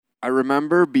I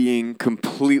remember being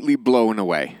completely blown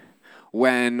away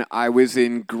when I was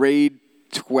in grade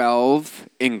 12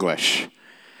 English.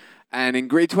 And in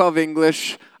grade 12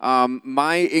 English,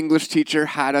 my English teacher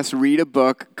had us read a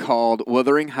book called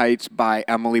Wuthering Heights by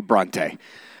Emily Bronte.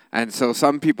 And so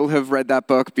some people have read that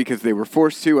book because they were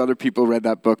forced to. Other people read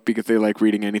that book because they like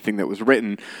reading anything that was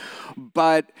written.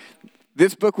 But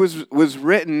this book was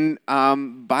written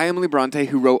by Emily Bronte,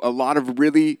 who wrote a lot of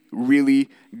really, really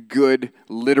good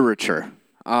literature.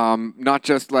 Not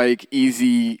just like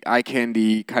easy eye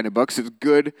candy kind of books. It's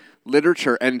good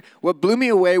literature. And what blew me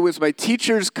away was my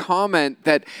teacher's comment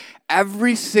that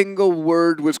every single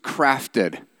word was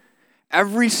crafted.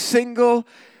 Every single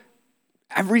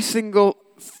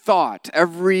thought,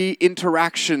 every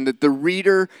interaction that the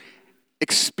reader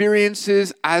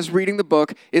experiences as reading the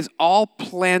book is all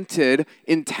planted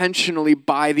intentionally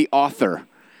by the author.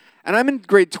 And I'm in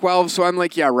grade 12, so I'm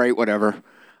like, yeah, right, whatever.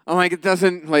 I'm like, it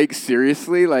doesn't, like,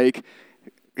 seriously, like,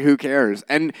 who cares?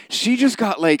 And she just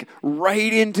got, like,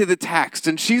 right into the text,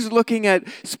 and she's looking at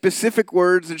specific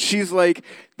words, and she's like,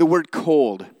 the word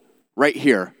cold, right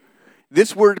here.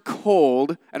 This word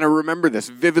cold, and I remember this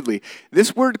vividly,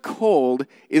 this word cold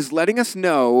is letting us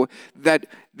know that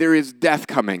there is death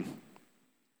coming.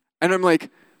 And I'm like,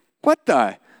 what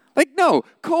the? Like, no,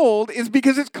 cold is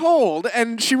because it's cold,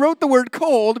 and she wrote the word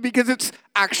cold because it's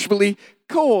actually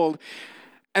cold.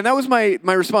 And that was my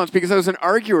response because I was an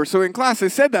arguer. So in class I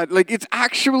said that, like, it's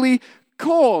actually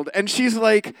cold. And she's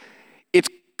like, it's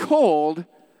cold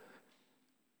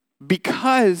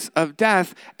because of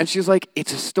death. And she's like,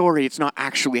 it's a story. It's not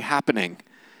actually happening.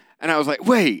 And I was like,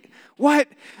 wait, what?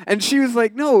 And she was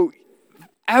like, no,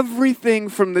 everything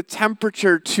from the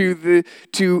temperature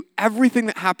to everything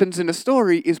that happens in a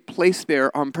story is placed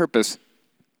there on purpose,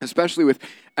 especially with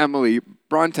Emily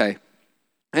Bronte.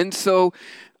 And so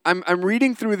I'm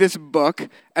reading through this book,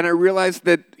 and I realized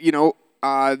that,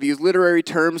 these literary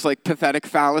terms like pathetic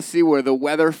fallacy, where the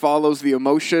weather follows the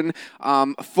emotion,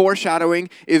 foreshadowing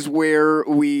is where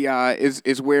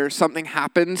is where something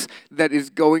happens that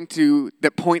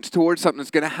points towards something that's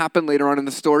going to happen later on in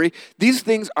the story. These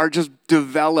things are just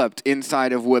developed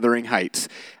inside of Wuthering Heights.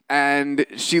 And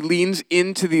she leans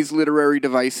into these literary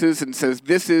devices and says,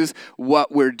 this is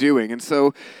what we're doing. And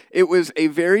so it was a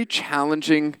very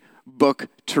challenging book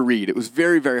to read. It was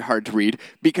very, very hard to read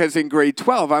because in grade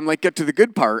 12, I'm like, get to the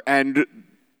good part. And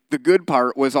the good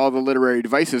part was all the literary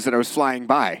devices that I was flying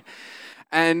by.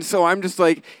 And so I'm just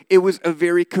like, it was a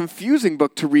very confusing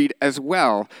book to read as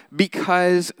well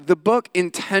because the book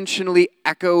intentionally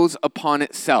echoes upon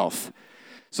itself.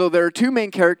 So there are two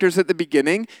main characters at the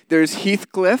beginning. There's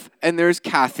Heathcliff and there's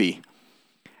Cathy.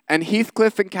 And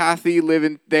Heathcliff and Cathy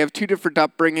they have two different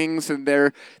upbringings, and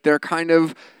they're kind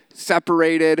of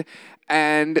separated,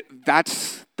 and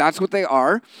that's what they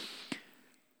are.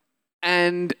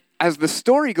 And as the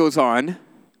story goes on,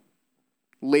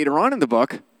 later on in the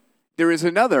book, there is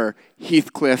another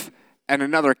Heathcliff and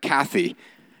another Cathy,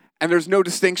 and there's no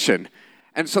distinction.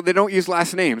 And so they don't use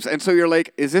last names. And so you're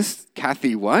like, is this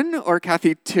Cathy 1 or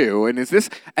Cathy 2? And is this...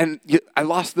 I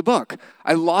lost the book.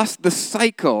 I lost the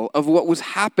cycle of what was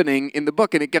happening in the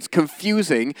book. And it gets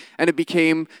confusing. And it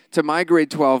became, to my grade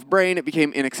 12 brain, it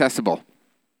became inaccessible.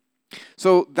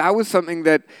 So that was something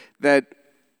that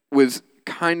was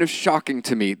kind of shocking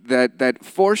to me. That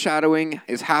foreshadowing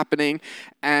is happening.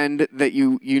 And that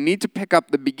you need to pick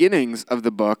up the beginnings of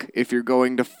the book if you're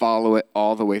going to follow it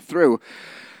all the way through.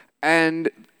 And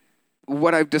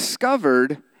what I've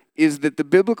discovered is that the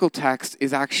biblical text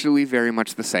is actually very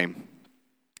much the same.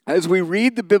 As we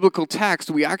read the biblical text,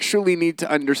 we actually need to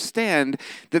understand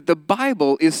that the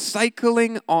Bible is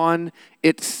cycling on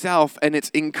itself, and it's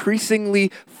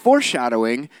increasingly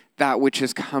foreshadowing that which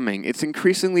is coming. It's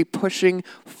increasingly pushing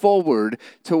forward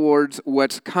towards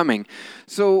what's coming.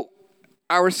 So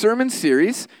our sermon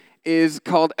series is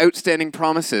called Outstanding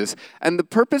Promises. And the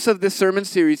purpose of this sermon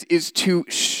series is to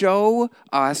show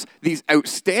us these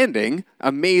outstanding,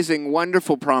 amazing,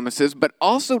 wonderful promises, but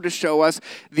also to show us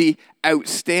the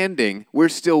outstanding, we're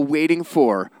still waiting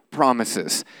for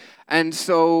promises. And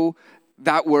so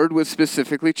that word was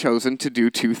specifically chosen to do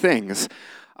two things.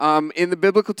 In the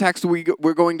biblical text,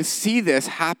 we're going to see this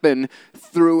happen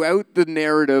throughout the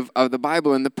narrative of the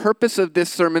Bible. And the purpose of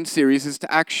this sermon series is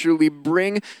to actually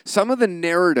bring some of the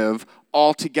narrative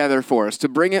all together for us, to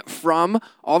bring it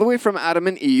all the way from Adam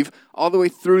and Eve, all the way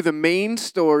through the main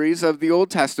stories of the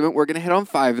Old Testament. We're going to hit on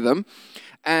 5 of them.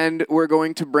 And we're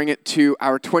going to bring it to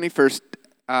our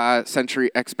 21st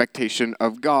century expectation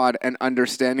of God and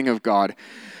understanding of God.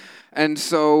 And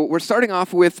so we're starting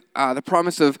off with the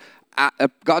promise of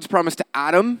God's promise to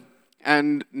Adam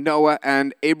and Noah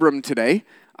and Abram today.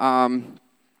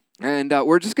 And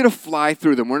we're just going to fly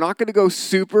through them. We're not going to go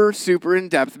super, super in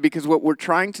depth because what we're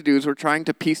trying to do is we're trying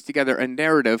to piece together a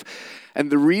narrative.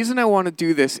 And the reason I want to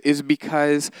do this is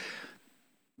because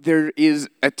there is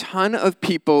a ton of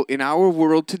people in our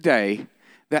world today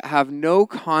that have no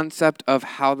concept of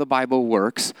how the Bible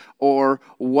works or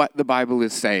what the Bible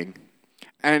is saying.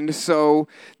 And so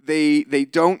they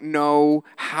don't know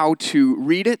how to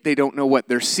read it. They don't know what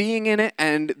they're seeing in it.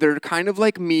 And they're kind of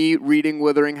like me reading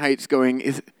Wuthering Heights going,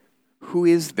 who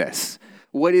is this?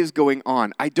 What is going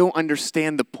on? I don't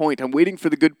understand the point. I'm waiting for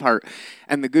the good part,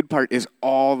 and the good part is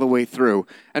all the way through.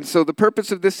 And so the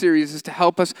purpose of this series is to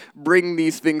help us bring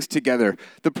these things together.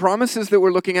 The promises that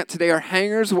we're looking at today are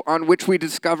hangers on which we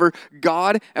discover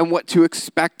God and what to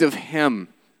expect of Him.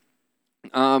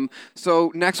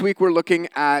 So next week we're looking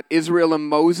at Israel and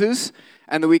Moses,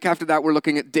 and the week after that we're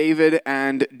looking at David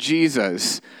and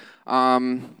Jesus.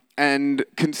 And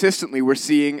consistently, we're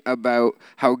seeing about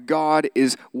how God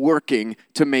is working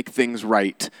to make things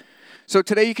right. So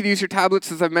today you can use your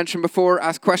tablets, as I've mentioned before,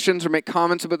 ask questions or make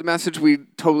comments about the message.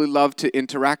 We'd totally love to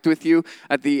interact with you.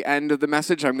 At the end of the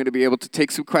message, I'm going to be able to take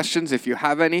some questions if you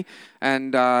have any.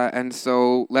 And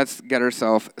so let's get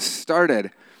ourselves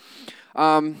started.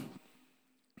 The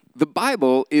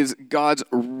Bible is God's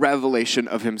revelation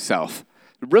of Himself.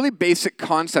 A really basic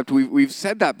concept. We've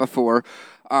said that before.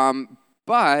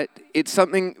 But it's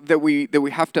something that we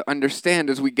have to understand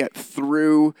as we get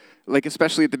through, like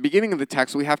especially at the beginning of the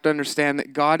text, we have to understand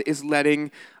that God is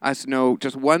letting us know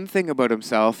just one thing about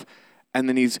Himself, and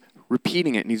then He's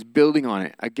repeating it, and He's building on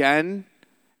it again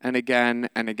and again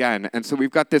and again. And so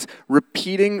we've got this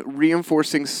repeating,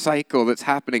 reinforcing cycle that's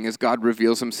happening as God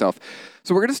reveals Himself.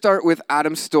 So we're going to start with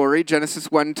Adam's story, Genesis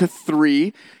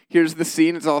 1-3. Here's the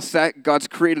scene. It's all set. God's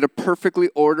created a perfectly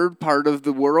ordered part of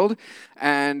the world,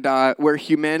 and where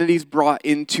humanity's brought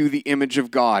into the image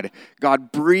of God.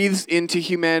 God breathes into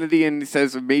humanity, and He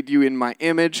says, "I've made you in my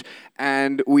image,"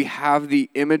 and we have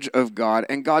the image of God.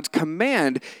 And God's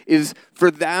command is for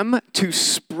them to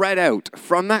spread out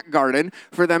from that garden,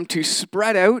 for them to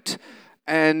spread out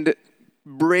and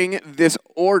bring this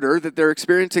order that they're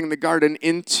experiencing in the garden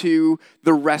into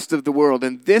the rest of the world.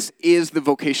 And this is the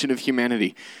vocation of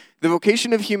humanity. The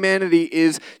vocation of humanity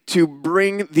is to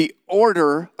bring the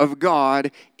order of God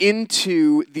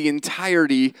into the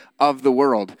entirety of the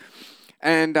world.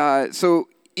 And so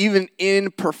even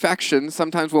in perfection,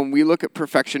 sometimes when we look at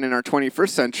perfection in our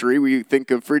 21st century, we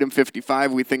think of Freedom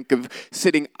 55, we think of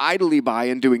sitting idly by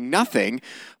and doing nothing.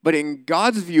 But in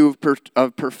God's view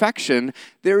of perfection,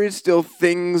 there is still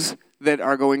things that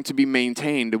are going to be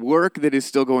maintained, work that is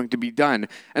still going to be done.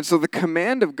 And so the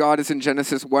command of God is in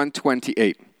Genesis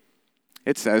 1:28.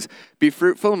 It says, "Be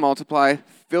fruitful and multiply,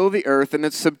 fill the earth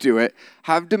and subdue it,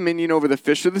 have dominion over the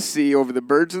fish of the sea, over the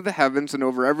birds of the heavens, and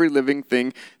over every living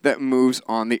thing that moves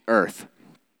on the earth."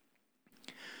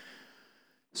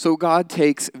 So God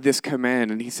takes this command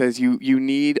and He says, you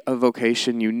need a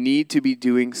vocation, you need to be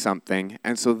doing something,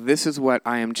 and so this is what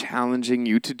I am challenging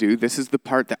you to do. This is the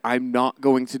part that I'm not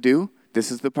going to do.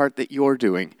 This is the part that you're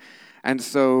doing. And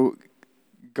so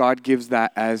God gives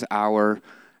that as our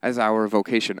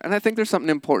vocation. And I think there's something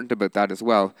important about that as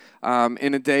well.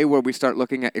 In a day where we start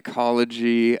looking at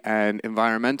ecology and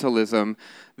environmentalism,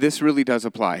 this really does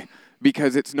apply.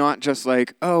 Because it's not just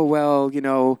like, oh, well,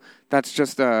 that's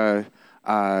just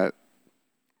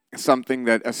something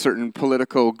that a certain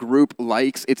political group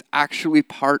likes. It's actually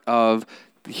part of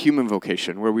the human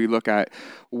vocation, where we look at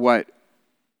what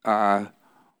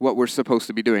we're supposed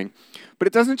to be doing. But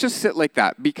it doesn't just sit like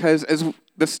that, because as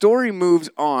the story moves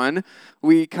on,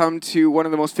 we come to one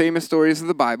of the most famous stories of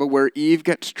the Bible, where Eve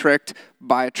gets tricked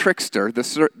by a trickster, the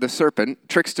serpent.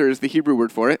 Trickster is the Hebrew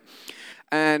word for it,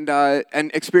 and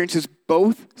experiences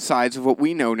both sides of what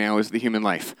we know now as the human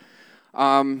life.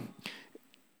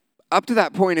 Up to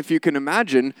that point, if you can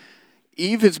imagine,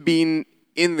 Eve has been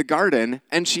in the garden,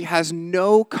 and she has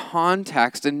no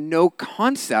context and no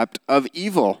concept of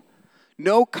evil.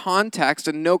 No context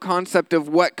and no concept of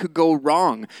what could go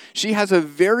wrong. She has a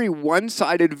very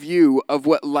one-sided view of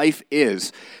what life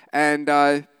is. And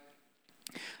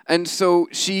so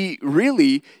she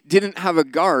really didn't have a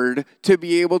guard to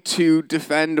be able to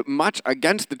defend much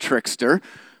against the trickster,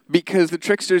 because the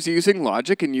trickster's using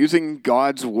logic and using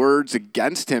God's words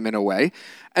against him in a way.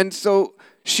 And so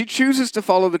she chooses to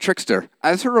follow the trickster.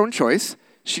 As her own choice,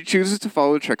 she chooses to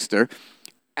follow the trickster.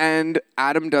 And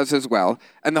Adam does as well.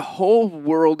 And the whole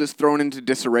world is thrown into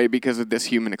disarray because of this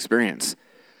human experience.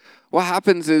 What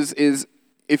happens is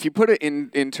if you put it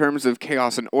in terms of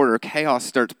chaos and order, chaos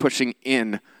starts pushing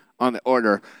in on the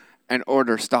order, and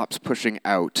order stops pushing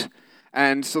out.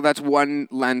 And so that's one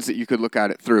lens that you could look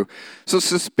at it through. So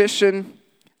suspicion,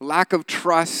 lack of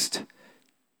trust,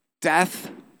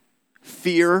 death,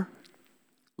 fear,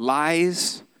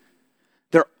 lies,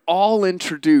 they're all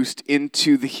introduced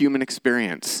into the human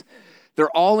experience. They're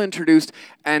all introduced,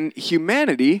 and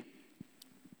humanity,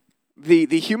 the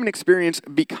human experience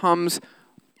becomes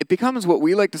what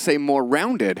we like to say more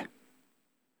rounded,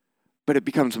 but it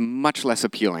becomes much less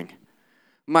appealing.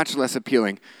 Much less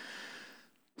appealing.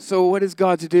 So what is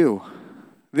God to do?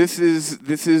 This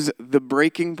is the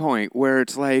breaking point where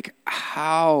it's like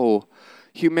how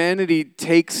humanity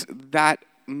takes that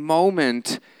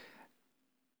moment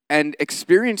and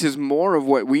experiences more of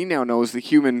what we now know as the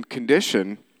human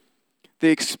condition. They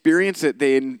experience it,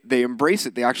 they embrace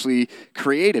it, they actually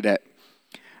created it.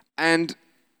 And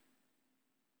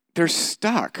they're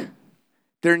stuck.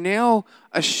 They're now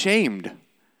ashamed.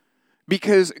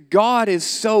 Because God is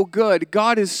so good,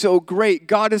 God is so great,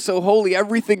 God is so holy,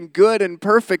 everything good and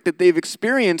perfect that they've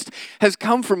experienced has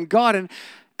come from God.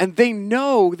 And they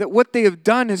know that what they have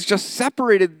done has just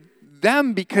separated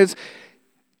them, because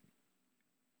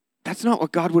that's not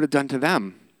what God would have done to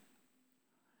them.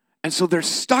 And so they're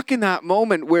stuck in that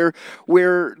moment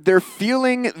where they're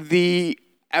feeling the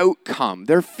outcome.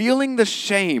 They're feeling the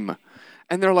shame.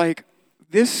 And they're like,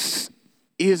 this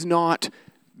is not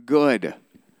good.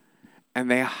 And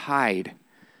they hide.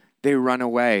 They run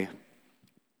away.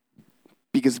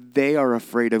 Because they are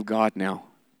afraid of God now.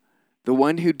 The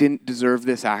one who didn't deserve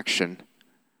this action.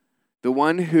 The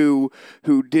one who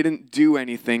didn't do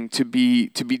anything to be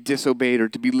disobeyed or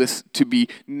to be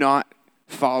not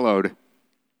followed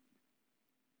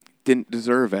didn't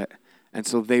deserve it. And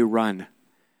so they run.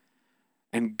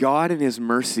 And God in his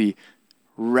mercy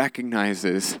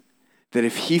recognizes that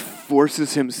if he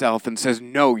forces himself and says,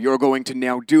 no, you're going to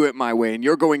now do it my way, and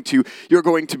you're going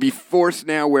to be forced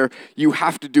now where you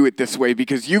have to do it this way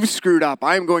because you've screwed up,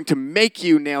 I'm going to make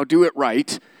you now do it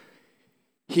right.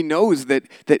 He knows that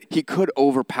he could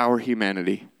overpower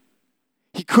humanity.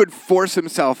 He could force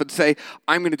himself and say,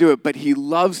 I'm going to do it, but he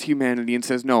loves humanity and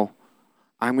says, no,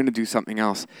 I'm going to do something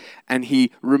else. And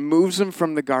he removes them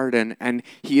from the garden, and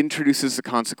he introduces the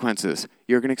consequences.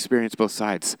 You're going to experience both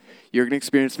sides. You're going to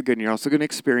experience the good, and you're also going to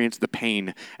experience the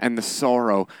pain and the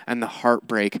sorrow and the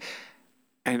heartbreak.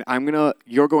 And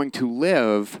you're going to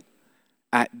live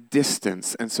at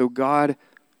distance. And so God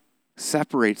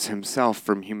separates himself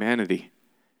from humanity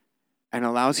and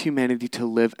allows humanity to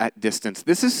live at distance.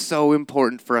 This is so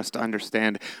important for us to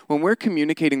understand. When we're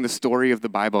communicating the story of the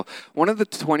Bible, one of the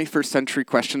 21st century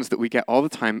questions that we get all the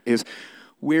time is,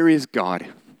 where is God?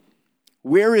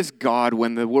 Where is God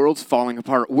when the world's falling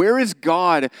apart? Where is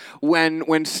God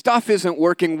when stuff isn't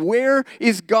working? Where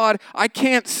is God? I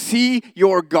can't see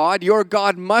your God. Your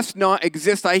God must not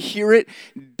exist. I hear it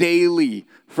daily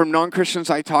from non-Christians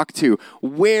I talk to.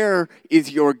 Where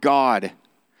is your God?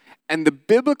 And the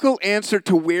biblical answer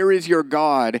to where is your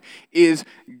God is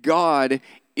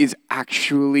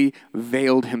actually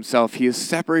veiled himself. He has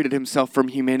separated himself from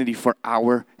humanity for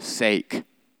our sake.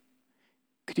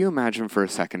 Could you imagine for a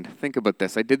second? Think about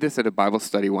this. I did this at a Bible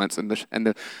study once, and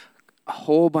a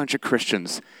whole bunch of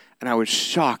Christians, and I was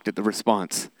shocked at the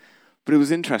response. But it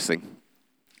was interesting.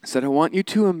 I said, I want you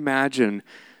to imagine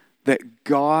that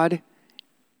God,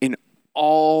 in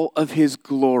all of his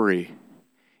glory,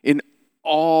 in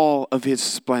all of his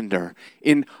splendor,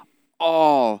 in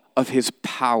all of his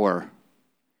power,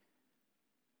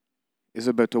 is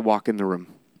about to walk in the room.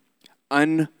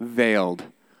 Unveiled,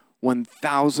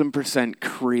 1000%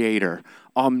 creator,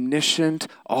 omniscient,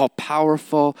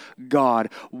 all-powerful God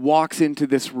walks into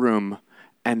this room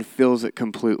and fills it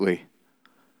completely.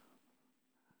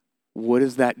 What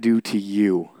does that do to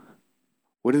you?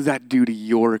 What does that do to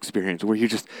your experience? Where you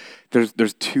just,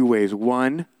 there's two ways.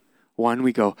 One,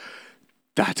 we go,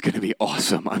 that's going to be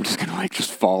awesome. I'm just going to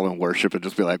just fall and worship and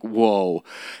just be like, whoa.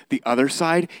 The other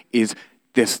side is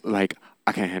this, I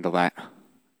can't handle that.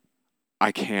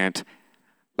 I can't.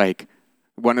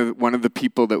 One of the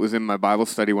people that was in my Bible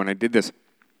study when I did this,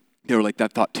 they were like,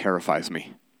 that thought terrifies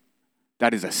me.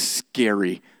 That is a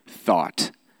scary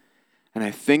thought. And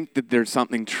I think that there's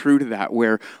something true to that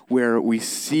where we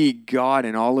see God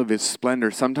in all of his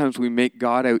splendor. Sometimes we make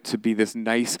God out to be this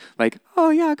nice, oh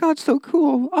yeah, God's so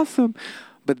cool, awesome.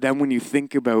 But then when you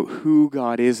think about who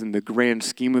God is in the grand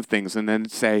scheme of things and then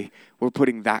say, we're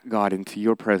putting that God into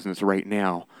your presence right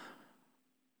now,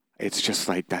 it's just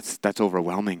that's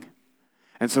overwhelming.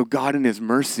 And so God in his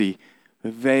mercy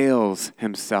veils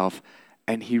himself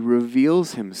and he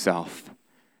reveals himself.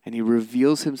 And he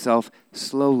reveals himself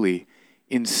slowly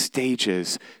in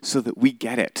stages so that we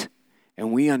get it.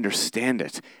 and we understand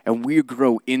it, and we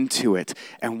grow into it,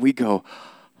 and we go,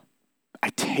 I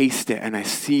taste it, and I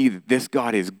see that this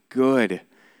God is good.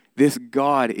 This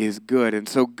God is good. And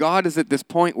so God is at this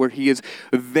point where he has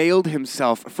veiled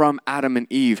himself from Adam and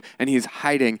Eve, and he is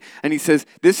hiding. And he says,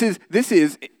 this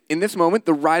is, in this moment,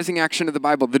 the rising action of the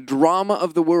Bible. The drama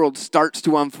of the world starts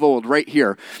to unfold right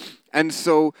here. And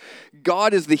so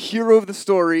God is the hero of the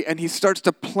story, and he starts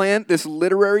to plant this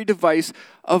literary device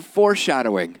of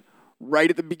foreshadowing right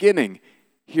at the beginning.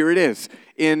 Here it is.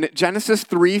 In Genesis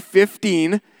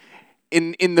 3:15,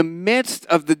 in the midst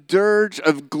of the dirge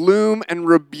of gloom and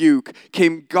rebuke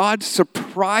came God's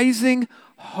surprising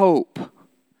hope.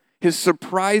 His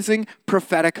surprising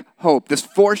prophetic hope, this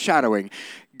foreshadowing.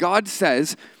 God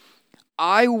says,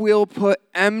 I will put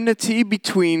enmity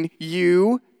between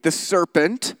you, the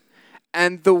serpent,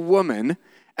 and the woman,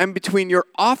 and between your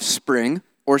offspring,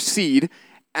 or seed,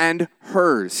 and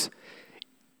hers.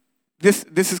 This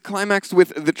is climaxed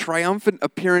with the triumphant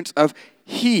appearance of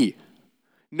he.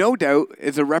 No doubt,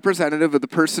 as a representative of the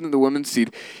person of the woman's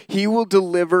seed, he will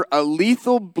deliver a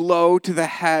lethal blow to the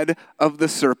head of the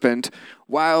serpent,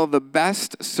 while the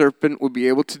best serpent will be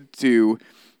able to do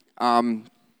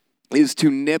is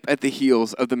to nip at the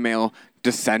heels of the male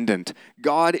descendant.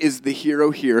 God is the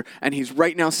hero here, and he's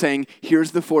right now saying,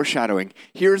 here's the foreshadowing.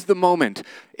 Here's the moment.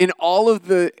 In all of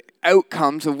the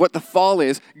outcomes of what the fall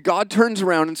is, God turns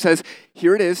around and says,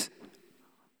 here it is.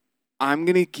 I'm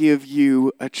going to give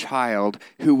you a child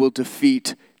who will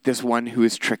defeat this one who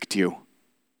has tricked you.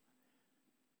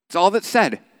 It's all that's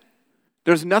said.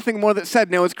 There's nothing more that's said.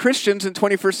 Now, as Christians in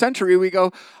 21st century, we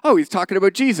go, oh, he's talking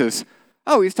about Jesus.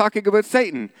 Oh, he's talking about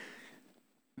Satan.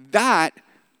 That,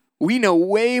 we know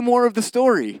way more of the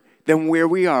story than where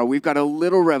we are. We've got a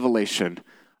little revelation,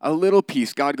 a little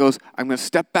piece. God goes, I'm going to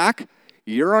step back.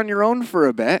 You're on your own for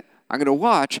a bit. I'm going to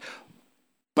watch,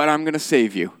 but I'm going to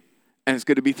save you. And it's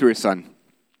going to be through his son.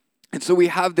 And so we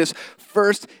have this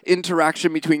first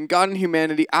interaction between God and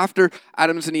humanity after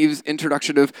Adam's and Eve's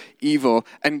introduction of evil.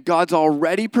 And God's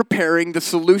already preparing the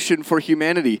solution for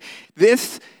humanity.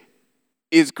 This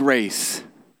is grace.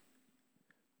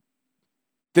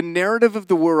 The narrative of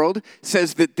the world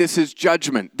says that this is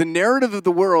judgment. The narrative of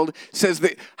the world says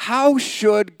that how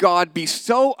should God be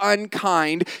so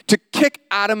unkind to kick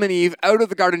Adam and Eve out of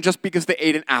the garden just because they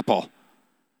ate an apple?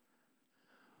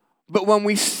 But when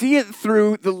we see it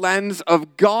through the lens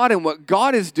of God and what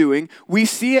God is doing, we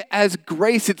see it as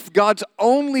grace. It's God's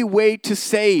only way to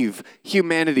save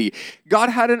humanity.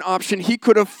 God had an option. He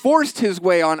could have forced his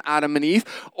way on Adam and Eve,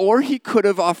 or he could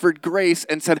have offered grace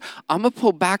and said, I'm going to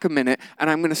pull back a minute and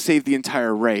I'm going to save the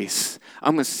entire race.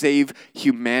 I'm going to save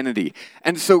humanity.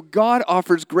 And so God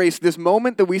offers grace. This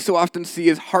moment that we so often see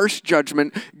as harsh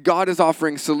judgment, God is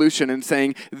offering solution and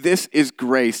saying, this is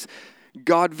grace.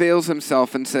 God veils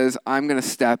himself and says, I'm going to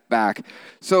step back.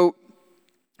 So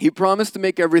he promised to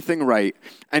make everything right.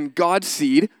 And God's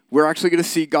seed, we're actually going to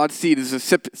see God's seed is a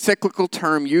cyclical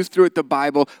term used throughout the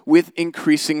Bible with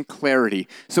increasing clarity.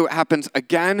 So it happens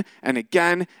again and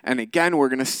again and again. We're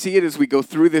going to see it as we go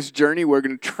through this journey. We're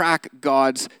going to track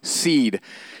God's seed.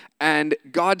 And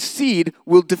God's seed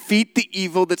will defeat the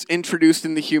evil that's introduced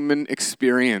in the human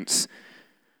experience.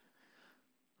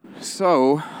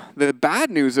 So, the bad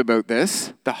news about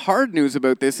this, the hard news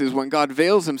about this is when God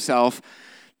veils himself,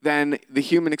 then the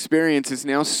human experience is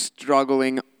now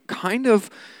struggling kind of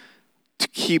to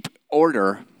keep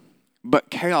order,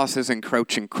 but chaos is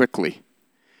encroaching quickly.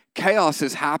 Chaos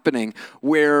is happening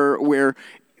where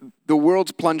the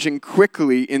world's plunging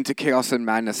quickly into chaos and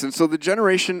madness. And so the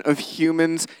generation of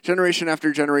humans, generation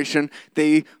after generation,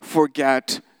 they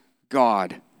forget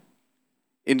God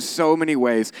in so many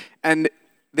ways. And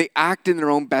they act in their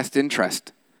own best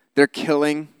interest. They're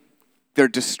killing, they're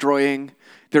destroying,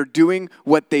 they're doing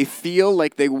what they feel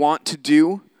like they want to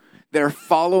do. They're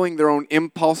following their own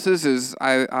impulses, as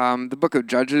the book of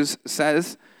Judges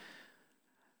says.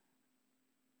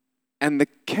 And the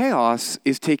chaos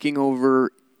is taking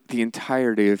over the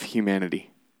entirety of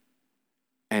humanity.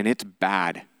 And it's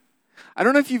bad. I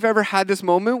don't know if you've ever had this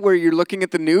moment where you're looking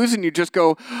at the news and you just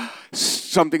go,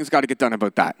 something's got to get done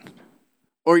about that.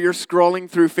 Or you're scrolling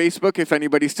through Facebook, if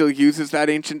anybody still uses that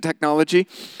ancient technology,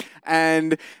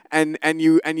 and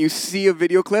you see a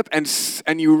video clip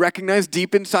and you recognize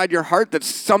deep inside your heart that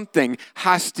something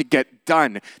has to get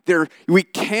done. We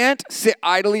can't sit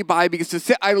idly by, because to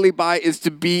sit idly by is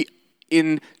to be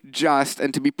unjust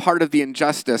and to be part of the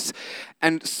injustice.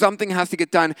 And something has to get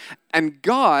done. And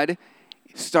God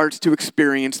starts to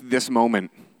experience this moment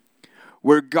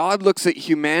where God looks at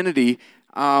humanity.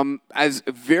 As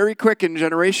very quick in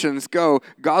generations go,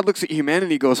 God looks at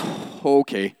humanity and goes,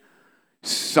 okay,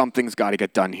 something's got to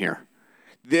get done here.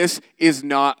 This is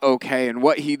not okay. And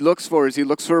what he looks for is he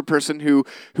looks for a person who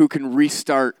can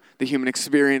restart the human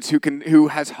experience, who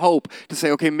has hope to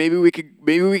say, okay, maybe we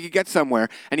could get somewhere.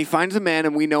 And he finds a man,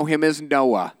 and we know him as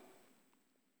Noah.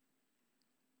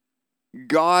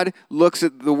 God looks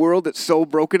at the world that's so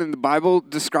broken, and the Bible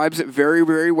describes it very,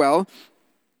 very well.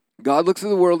 God looks at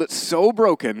the world that's so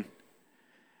broken,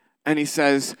 and he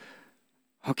says,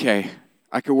 okay,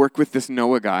 I could work with this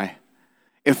Noah guy.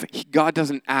 If God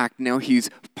doesn't act, now he's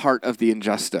part of the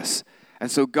injustice.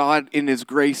 And so God, in his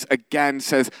grace, again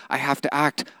says, I have to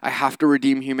act. I have to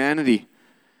redeem humanity.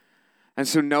 And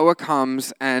so Noah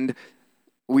comes, and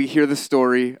we hear the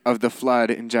story of the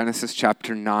flood in Genesis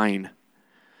chapter 9.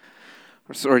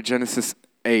 Genesis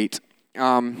 8.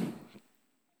 And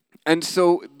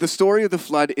so the story of the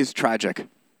flood is tragic.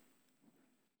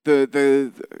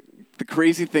 The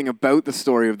crazy thing about the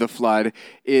story of the flood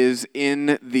is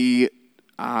in the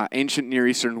ancient Near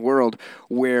Eastern world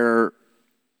where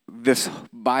this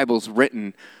Bible's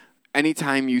written,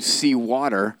 anytime you see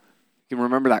water, you can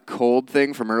remember that cold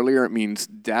thing from earlier, it means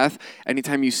death.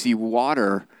 Anytime you see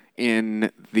water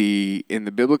in the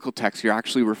biblical text, you're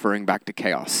actually referring back to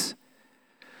chaos.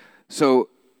 So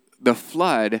the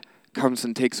flood comes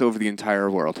and takes over the entire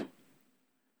world.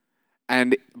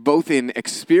 And both in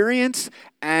experience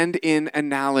and in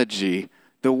analogy,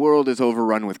 the world is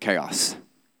overrun with chaos.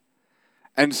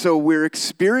 And so we're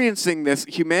experiencing this,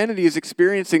 humanity is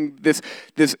experiencing this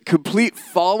complete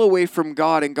fall away from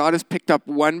God, and God has picked up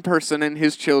one person and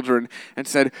his children and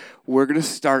said, we're going to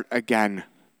start again.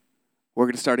 We're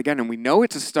going to start again. And we know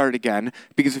it's a start again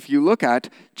because if you look at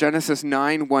Genesis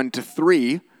 9,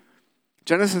 1-3,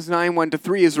 Genesis 9,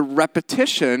 1-3 is a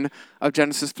repetition of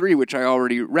Genesis 3, which I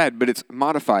already read, but it's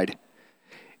modified.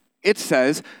 It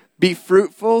says, be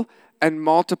fruitful and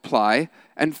multiply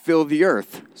and fill the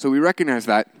earth. So we recognize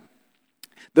that.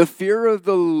 The fear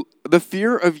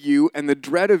of you and the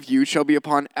dread of you shall be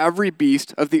upon every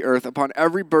beast of the earth, upon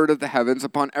every bird of the heavens,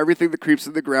 upon everything that creeps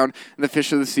in the ground and the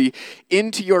fish of the sea.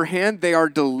 Into your hand they are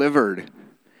delivered.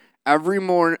 Every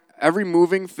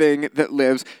moving thing that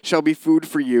lives shall be food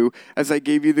for you. As I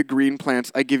gave you the green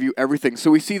plants, I give you everything.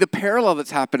 So we see the parallel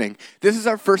that's happening. This is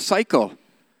our first cycle.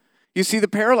 You see the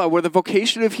parallel where the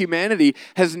vocation of humanity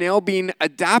has now been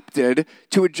adapted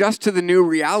to adjust to the new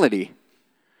reality.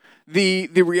 The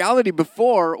reality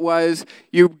before was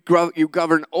you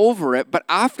govern over it, but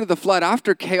after the flood,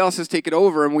 after chaos has taken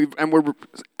over, and we're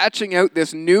etching out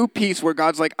this new piece where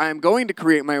God's like, I am going to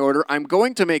create my order, I'm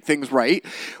going to make things right.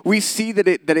 We see that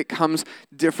it comes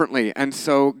differently, and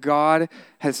so God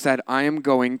has said, I am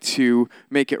going to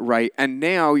make it right. And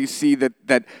now you see that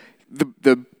the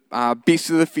beasts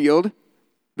of the field,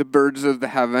 the birds of the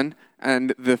heaven,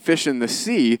 and the fish in the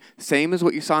sea, same as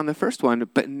what you saw in the first one,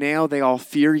 but now they all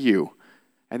fear you,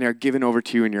 and they're given over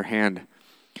to you in your hand.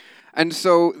 And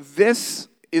so this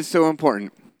is so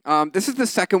important. This is the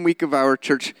second week of our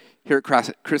church here at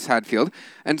Chris Hadfield,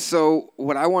 and so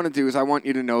what I want to do is I want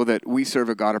you to know that we serve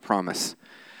a God of promise.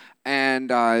 And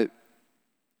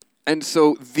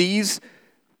so these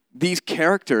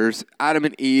characters, Adam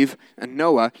and Eve and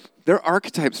Noah, they're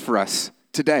archetypes for us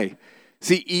today.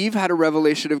 See, Eve had a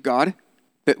revelation of God,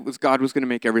 God was going to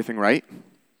make everything right.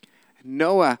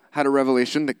 Noah had a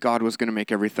revelation that God was going to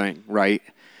make everything right.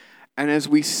 And as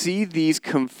we see these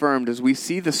confirmed, as we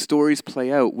see the stories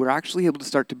play out, we're actually able to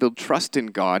start to build trust in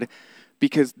God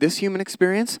because this human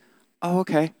experience, oh,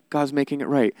 okay, God's making it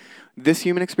right. This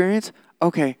human experience,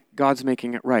 okay, God's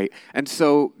making it right. And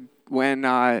so when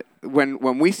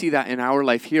we see that in our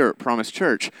life here at Promise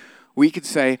Church, we could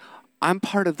say, I'm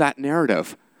part of that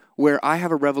narrative where I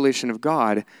have a revelation of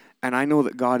God and I know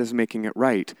that God is making it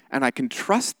right. And I can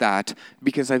trust that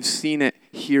because I've seen it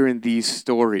here in these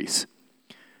stories.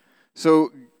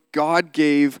 So God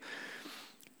gave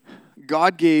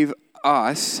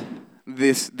us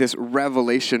this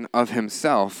revelation of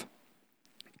himself.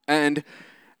 And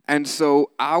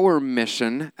so our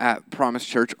mission at Promise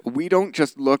Church, we don't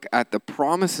just look at the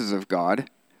promises of God,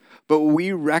 but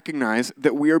we recognize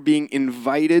that we are being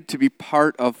invited to be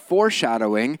part of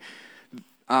foreshadowing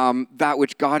that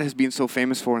which God has been so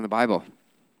famous for in the Bible.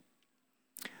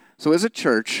 So as a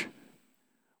church,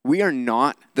 we are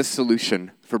not the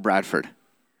solution for Bradford.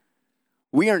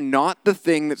 We are not the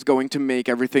thing that's going to make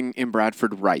everything in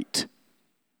Bradford right.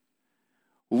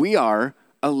 We are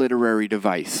a literary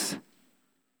device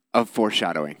of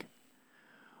foreshadowing,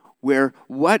 where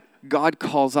what God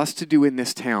calls us to do in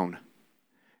this town,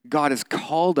 God has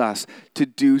called us to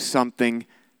do something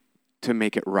to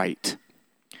make it right.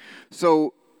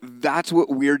 So that's what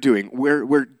we're doing.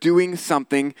 We're doing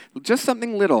something, just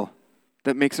something little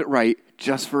that makes it right,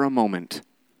 just for a moment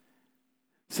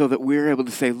so that we're able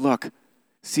to say, look,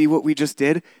 see what we just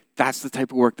did? That's the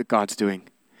type of work that God's doing.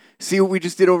 See what we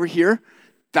just did over here?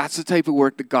 That's the type of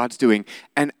work that God's doing.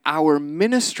 And our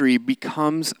ministry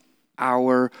becomes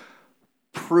our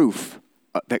proof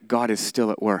that God is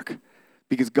still at work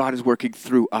because God is working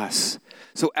through us.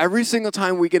 So every single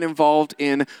time we get involved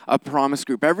in a Promise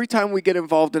group, every time we get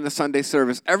involved in a Sunday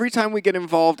service, every time we get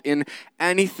involved in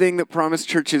anything that Promise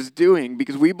Church is doing,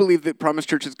 because we believe that Promise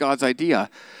Church is God's idea,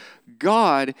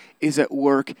 God is at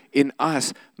work in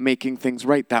us making things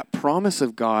right. That promise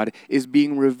of God is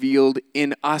being revealed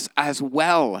in us as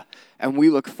well. And we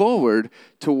look forward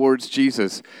towards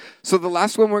Jesus. So the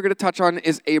last one we're going to touch on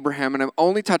is Abraham. And I'm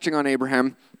only touching on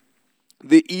Abraham.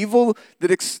 The evil that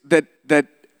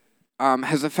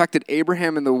has affected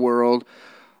Abraham in the world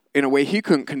in a way he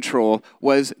couldn't control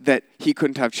was that he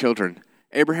couldn't have children.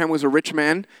 Abraham was a rich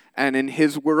man, and in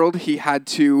his world, he had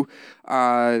to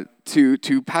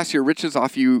pass your riches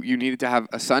off. You needed to have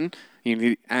a son,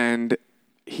 and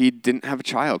he didn't have a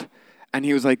child. And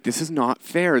he was like, "This is not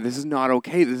fair. This is not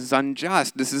okay. This is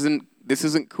unjust. This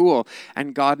isn't cool."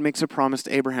 And God makes a promise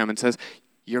to Abraham and says,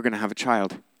 "You're going to have a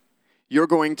child. You're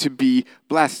going to be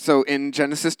blessed." So in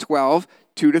Genesis 12,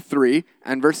 2-3,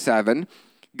 and verse 7,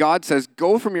 God says,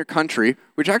 "Go from your country,"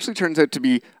 which actually turns out to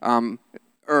be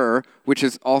which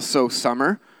is also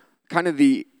summer, kind of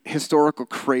the historical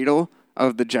cradle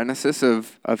of the genesis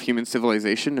of human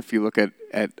civilization. If you look at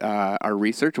our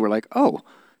research, we're like, oh,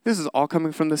 this is all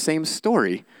coming from the same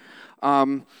story.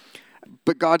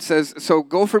 But God says, so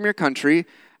go from your country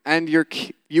and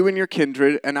you and your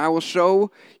kindred, and I will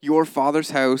show your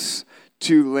father's house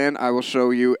to land I will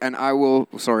show you, and I will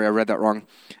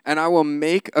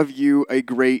make of you a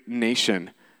great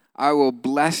nation. I will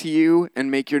bless you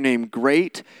and make your name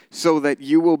great so that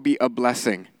you will be a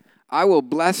blessing. I will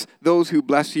bless those who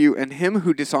bless you, and him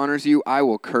who dishonors you I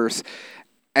will curse.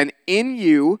 And in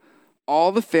you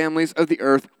all the families of the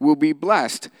earth will be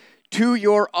blessed. To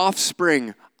your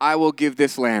offspring I will give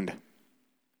this land.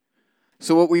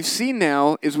 So what we've seen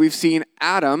now is we've seen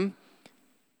Adam,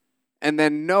 and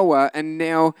then Noah, and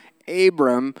now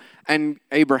Abraham,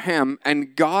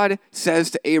 and God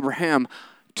says to Abraham,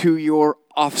 to your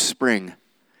offspring.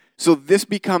 So this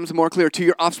becomes more clear. To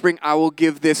your offspring, I will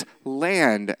give this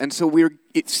land. And so we're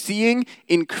seeing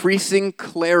increasing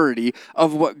clarity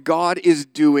of what God is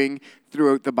doing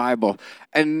throughout the Bible.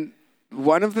 And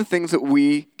one of the things that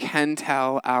we can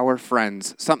tell our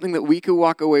friends, something that we could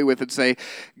walk away with and say,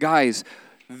 guys,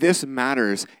 this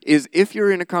matters, is if you're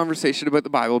in a conversation about the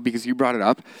Bible, because you brought it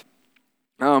up,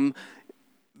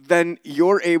 then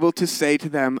you're able to say to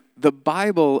them, the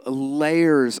Bible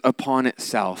layers upon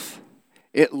itself.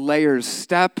 It layers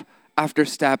step after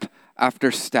step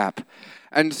after step.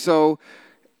 And so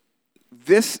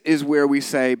this is where we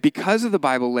say, because of the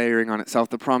Bible layering on itself,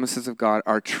 the promises of God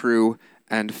are true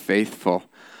and faithful.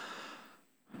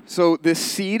 So this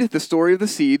seed, the story of the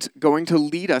seeds, going to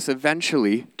lead us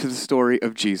eventually to the story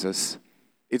of Jesus.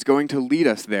 It's going to lead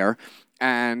us there.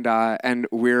 And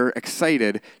we're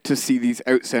excited to see these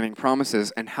outstanding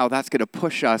promises and how that's going to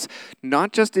push us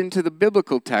not just into the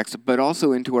biblical text, but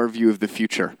also into our view of the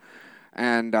future.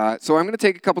 And so I'm going to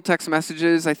take a couple text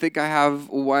messages. I think I have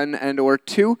one and or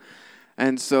two.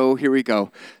 And so here we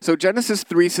go. So Genesis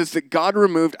 3 says that God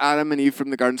removed Adam and Eve from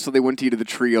the garden so they wouldn't eat of the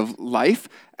tree of life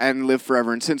and live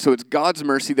forever in sin. So it's God's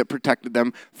mercy that protected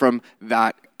them from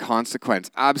that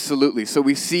consequence. Absolutely. So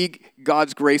we see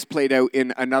God's grace played out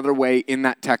in another way in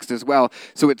that text as well.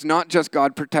 So it's not just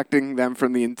God protecting them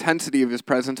from the intensity of his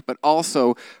presence, but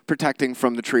also protecting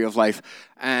from the tree of life.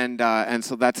 And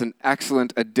so that's an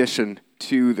excellent addition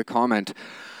to the comment.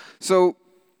 So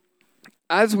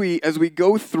as we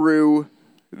go through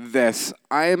this,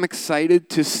 I am excited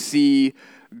to see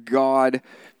God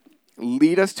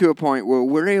lead us to a point where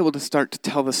we're able to start to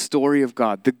tell the story of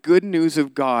God. The good news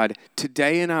of God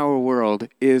today in our world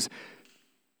is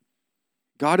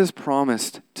God has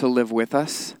promised to live with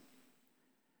us,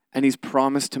 and he's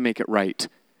promised to make it right.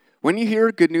 When you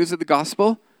hear good news of the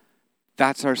gospel,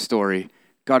 that's our story.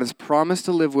 God has promised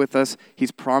to live with us.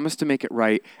 He's promised to make it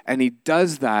right. And he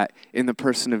does that in the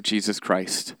person of Jesus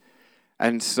Christ.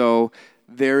 And so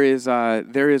there is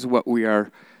what we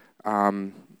are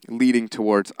leading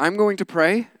towards. I'm going to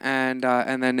pray, and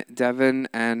then Devin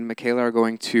and Michaela are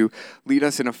going to lead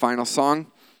us in a final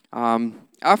song.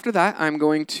 After that, I'm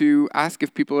going to ask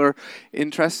if people are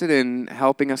interested in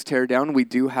helping us tear down. We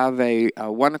do have a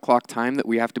 1 o'clock time that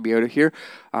we have to be out of here.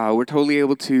 We're totally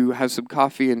able to have some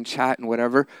coffee and chat and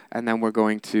whatever, and then we're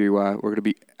going to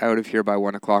be out of here by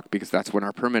 1 o'clock because that's when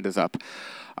our permit is up.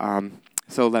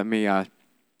 So let me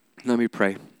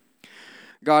pray.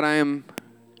 God, I am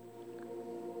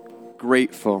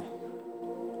grateful.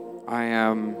 I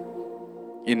am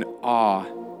in awe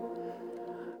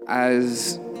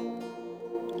as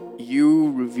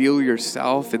you reveal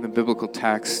yourself in the biblical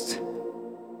text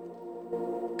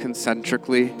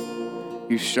concentrically.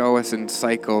 You show us in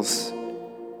cycles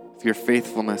of your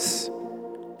faithfulness.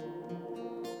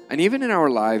 And even in our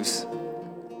lives,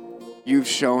 you've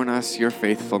shown us your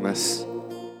faithfulness.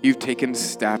 You've taken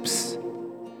steps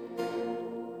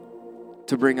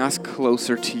to bring us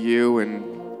closer to you and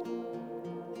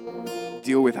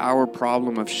deal with our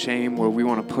problem of shame where we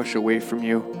want to push away from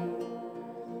you.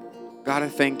 God, I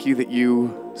thank you that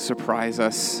you surprise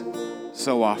us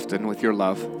so often with your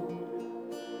love.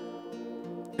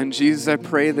 And Jesus, I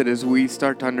pray that as we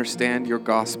start to understand your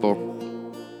gospel,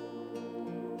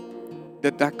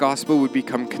 that gospel would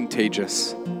become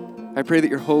contagious. I pray that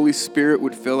your Holy Spirit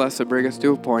would fill us and bring us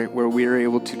to a point where we are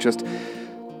able to just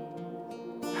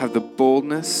have the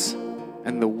boldness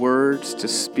and the words to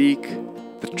speak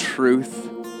the truth,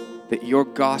 that your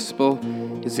gospel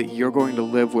is that you're going to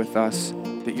live with us,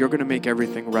 that you're going to make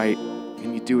everything right,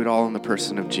 and you do it all in the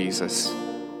person of Jesus.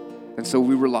 And so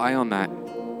we rely on that.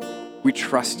 We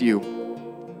trust you.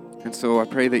 And so I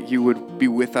pray that you would be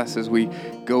with us as we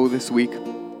go this week.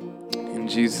 In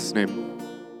Jesus' name.